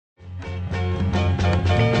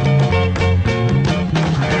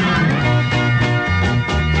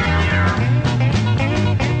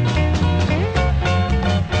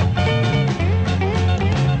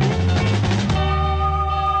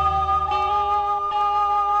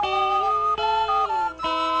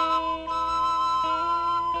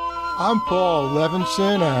I'm Paul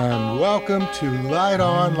Levinson, and welcome to Light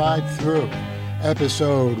On, Light Through,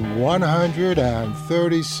 episode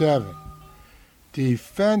 137,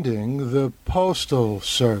 Defending the Postal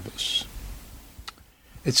Service.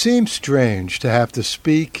 It seems strange to have to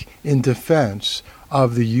speak in defense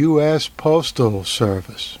of the U.S. Postal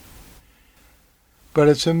Service, but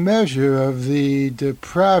it's a measure of the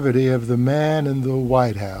depravity of the man in the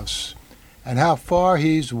White House and how far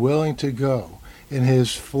he's willing to go in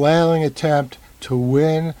his flailing attempt to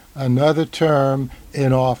win another term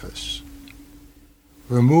in office.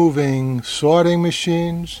 Removing sorting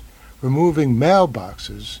machines, removing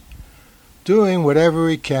mailboxes, doing whatever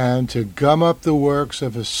he can to gum up the works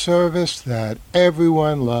of a service that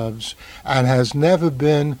everyone loves and has never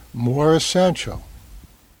been more essential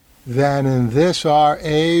than in this our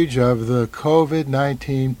age of the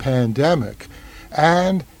COVID-19 pandemic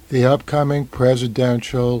and the upcoming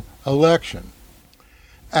presidential election.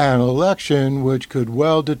 An election which could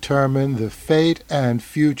well determine the fate and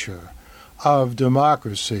future of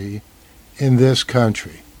democracy in this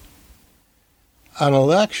country. An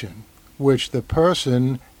election which the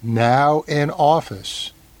person now in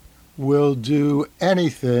office will do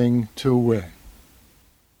anything to win.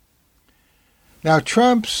 Now,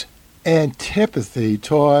 Trump's antipathy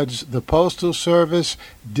towards the Postal Service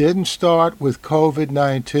didn't start with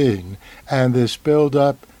COVID-19 and this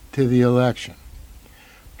build-up to the election.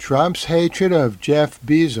 Trump's hatred of Jeff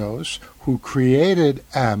Bezos, who created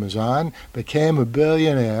Amazon, became a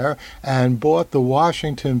billionaire, and bought the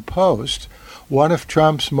Washington Post, one of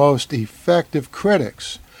Trump's most effective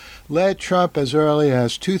critics, led Trump as early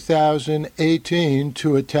as 2018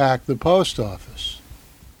 to attack the post office.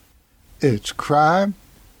 Its crime?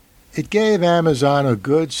 It gave Amazon a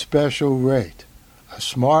good special rate, a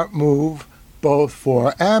smart move both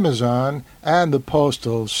for Amazon and the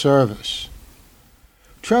Postal Service.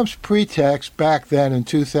 Trump's pretext back then in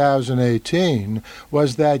 2018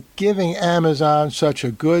 was that giving Amazon such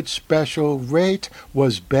a good special rate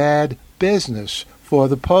was bad business for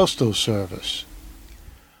the Postal Service.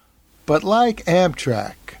 But like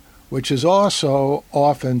Amtrak, which is also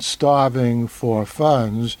often starving for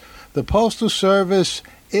funds, the Postal Service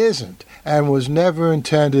isn't and was never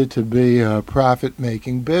intended to be a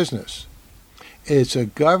profit-making business. It's a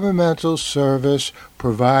governmental service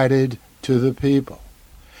provided to the people.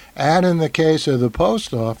 And in the case of the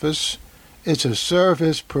post office, it's a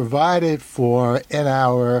service provided for in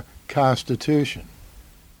our Constitution.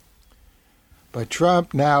 But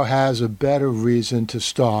Trump now has a better reason to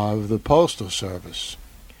starve the Postal Service.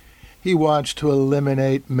 He wants to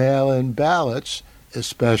eliminate mail-in ballots,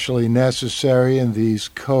 especially necessary in these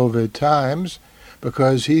COVID times,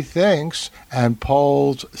 because he thinks, and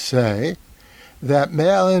polls say, that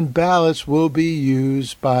mail-in ballots will be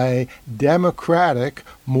used by Democratic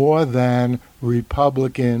more than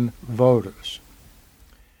Republican voters.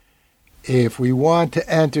 If we want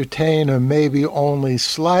to entertain a maybe only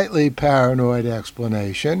slightly paranoid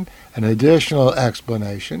explanation, an additional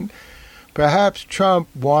explanation, perhaps Trump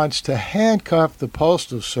wants to handcuff the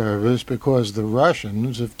Postal Service because the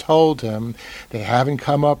Russians have told him they haven't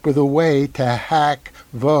come up with a way to hack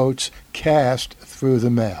votes cast through the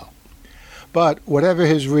mail. But whatever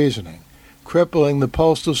his reasoning, crippling the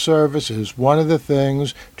Postal Service is one of the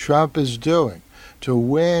things Trump is doing to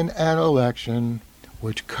win an election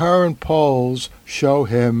which current polls show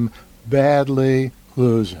him badly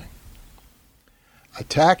losing.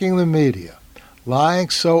 Attacking the media, lying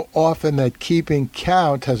so often that keeping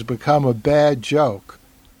count has become a bad joke,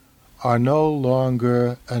 are no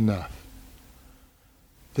longer enough.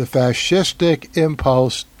 The fascistic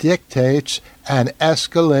impulse dictates an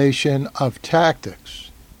escalation of tactics.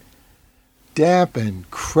 Dampen,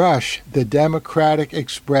 crush the democratic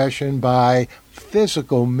expression by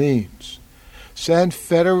physical means. Send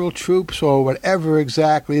federal troops or whatever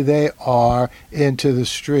exactly they are into the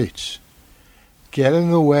streets. Get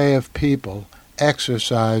in the way of people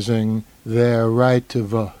exercising their right to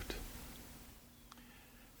vote.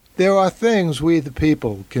 There are things we the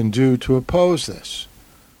people can do to oppose this.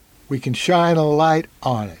 We can shine a light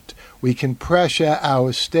on it. We can pressure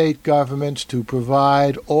our state governments to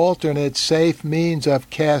provide alternate safe means of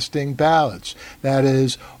casting ballots, that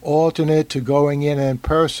is, alternate to going in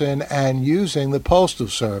person and using the Postal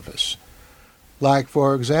Service, like,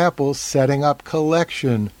 for example, setting up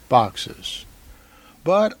collection boxes.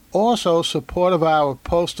 But also support of our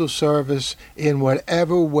Postal Service in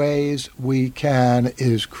whatever ways we can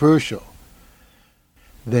is crucial.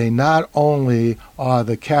 They not only are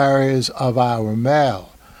the carriers of our mail,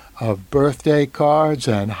 of birthday cards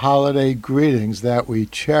and holiday greetings that we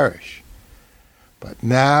cherish, but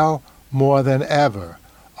now, more than ever,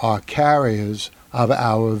 are carriers of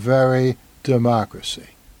our very democracy.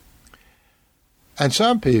 And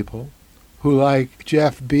some people who, like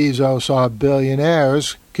Jeff Bezos, are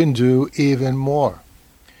billionaires, can do even more.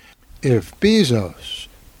 If Bezos,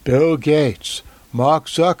 Bill Gates, Mark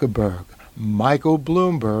Zuckerberg, Michael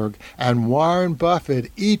Bloomberg, and Warren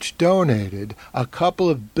Buffett each donated a couple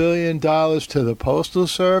of $1 billion to the Postal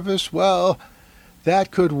Service, well,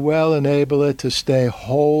 that could well enable it to stay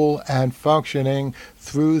whole and functioning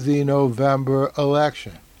through the November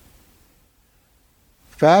election.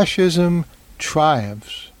 Fascism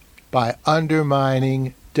triumphs by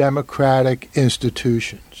undermining democratic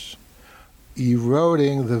institutions,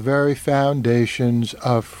 eroding the very foundations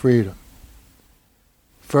of freedom.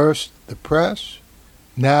 First the press,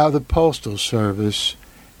 now the Postal Service,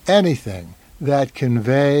 anything that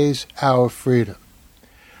conveys our freedom.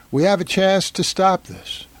 We have a chance to stop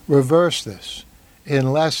this, reverse this,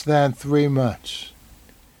 in less than 3 months.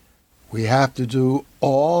 We have to do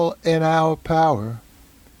all in our power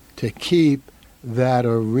to keep that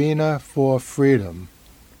arena for freedom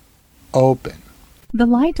open. The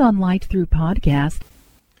Light on Light Through podcast.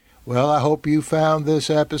 Well, I hope you found this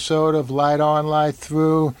episode of Light on Light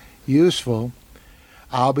Through useful.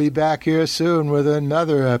 I'll be back here soon with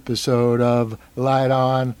another episode of Light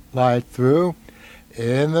on Light Through.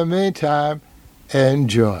 In the meantime,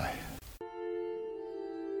 enjoy.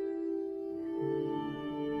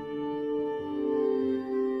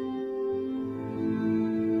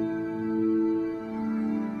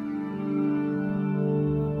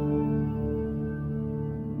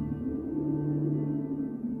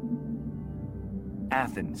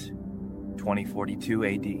 Athens, 2042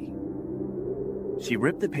 AD. She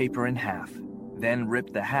ripped the paper in half, then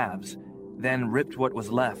ripped the halves, then ripped what was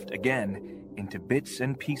left again into bits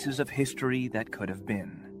and pieces of history that could have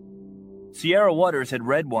been. Sierra Waters had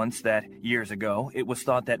read once that, years ago, it was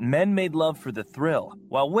thought that men made love for the thrill,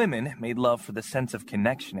 while women made love for the sense of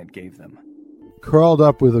connection it gave them. Curled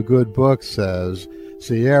Up with a Good Book says,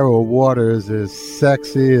 Sierra Waters is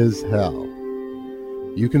sexy as hell.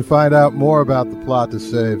 You can find out more about The Plot to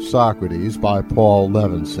Save Socrates by Paul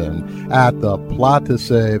Levinson at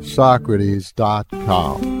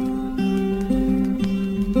theplottosavesocrates.com.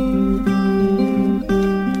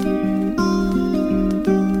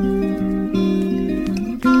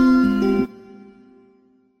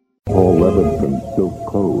 Paul Levinson spilled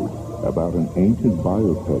code about an ancient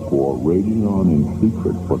biotech war raging on in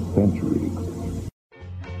secret for centuries.